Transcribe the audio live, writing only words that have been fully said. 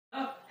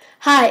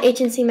Hi,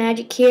 HNC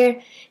Magic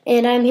here,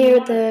 and I'm here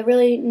with a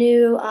really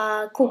new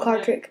cool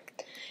card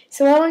trick.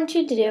 So what I want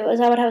you to do is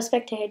I would have a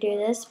spectator do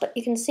this, but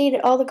you can see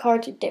that all the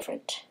cards are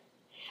different.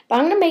 But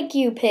I'm going to make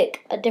you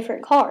pick a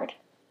different card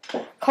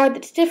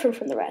that's different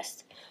from the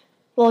rest.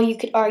 Well, you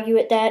could argue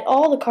it that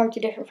all the cards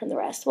are different from the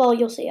rest. Well,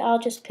 you'll see. I'll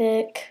just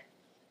pick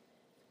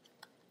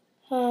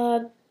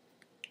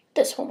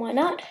this one, why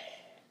not?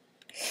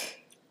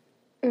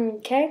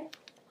 Okay,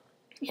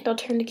 and I'll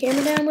turn the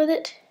camera down with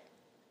it.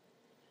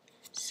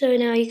 So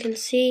now you can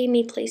see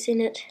me placing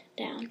it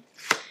down.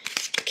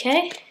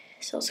 Okay,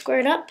 so I'll square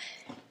it up.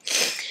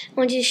 I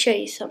want to show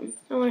you something.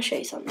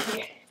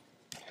 Here.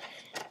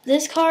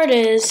 This card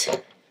is,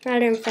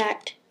 matter of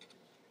fact,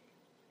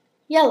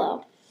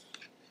 yellow.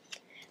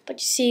 But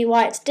you see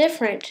why it's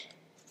different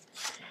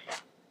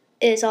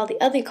is all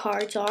the other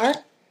cards are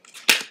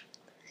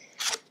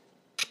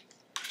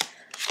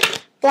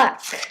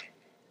black.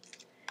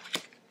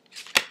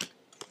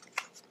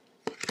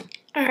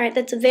 Alright,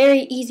 that's a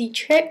very easy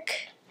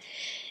trick.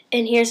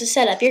 And here's the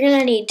setup. You're going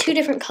to need two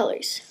different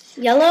colors.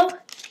 Yellow,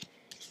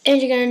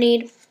 and you're going to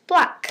need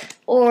black,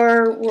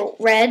 or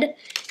red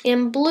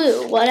and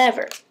blue,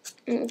 whatever.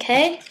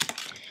 Okay?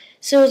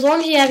 So as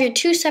long as you have your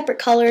two separate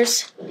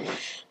colors,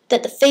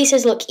 that the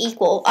faces look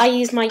equal. I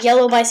use my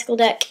yellow bicycle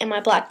deck and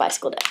my black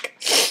bicycle deck.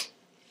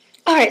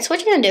 Alright, so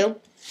what you're going to do,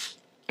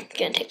 you're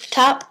going to take the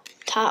top,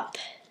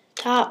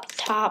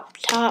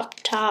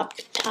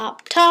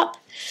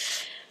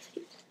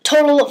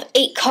 total of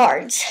 8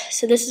 cards.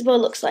 So this is what it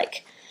looks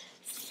like.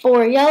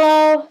 4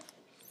 yellow,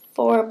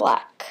 4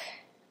 black.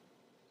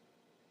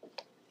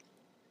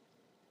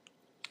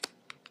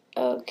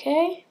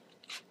 Okay.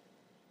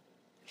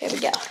 There we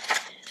go.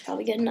 That's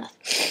probably good enough.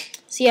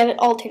 So you have it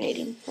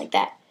alternating like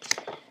that.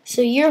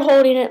 So you're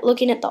holding it,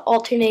 looking at the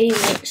alternating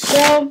like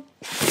so.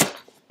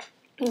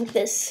 Like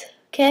this.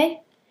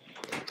 Okay?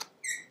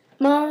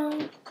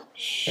 Mom.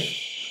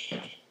 Shh.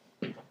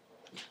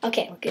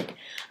 Okay, we're good.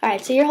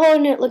 Alright, so you're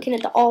holding it, looking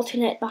at the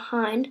alternate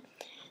behind.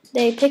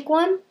 They pick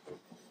one.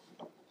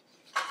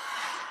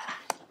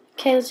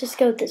 Okay, let's just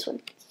go with this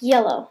one.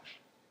 Yellow.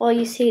 Well,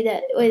 you see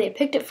that where they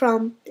picked it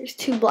from, there's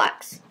 2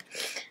 blacks.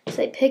 So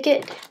they pick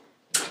it.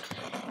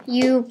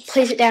 You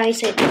place it down. You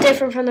say it's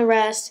different from the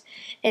rest.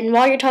 And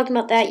while you're talking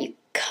about that, you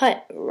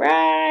cut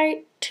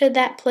right to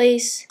that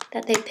place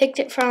that they picked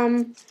it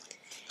from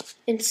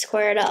and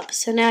square it up.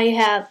 So now you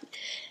have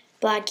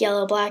black,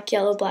 yellow, black,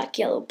 yellow, black,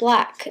 yellow,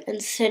 black,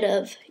 instead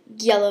of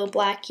yellow,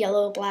 black,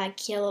 yellow,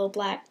 black, yellow,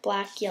 black,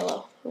 black,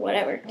 yellow, or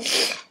whatever.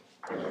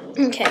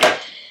 Okay,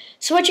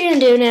 so what you're going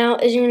to do now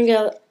is you're going to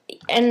go,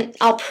 and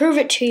I'll prove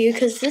it to you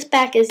because this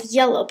back is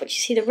yellow, but you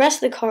see the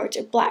rest of the cards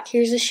are black.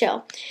 Here's the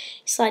shell.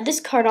 You slide this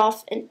card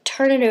off and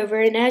turn it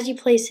over, and as you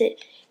place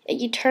it,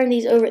 you turn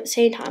these over at the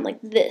same time, like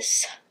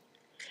this.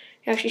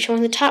 You're actually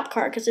showing the top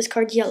card because this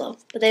card's yellow,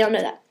 but they don't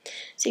know that.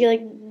 So you're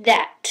like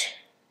that.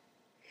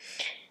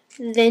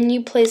 Then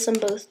you place them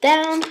both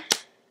down,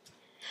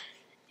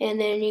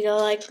 and then you go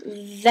like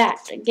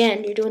that.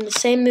 Again, you're doing the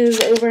same move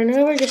over and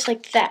over, just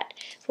like that.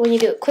 But when you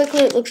do it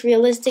quickly, it looks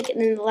realistic,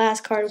 and then the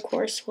last card, of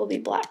course, will be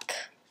black.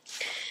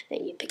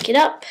 Then you pick it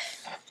up,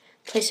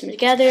 place them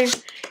together,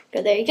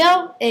 go there you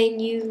go, and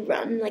you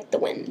run like the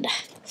wind.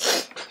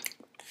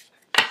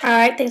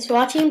 Alright, thanks for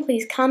watching.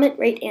 Please comment,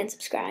 rate, and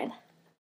subscribe.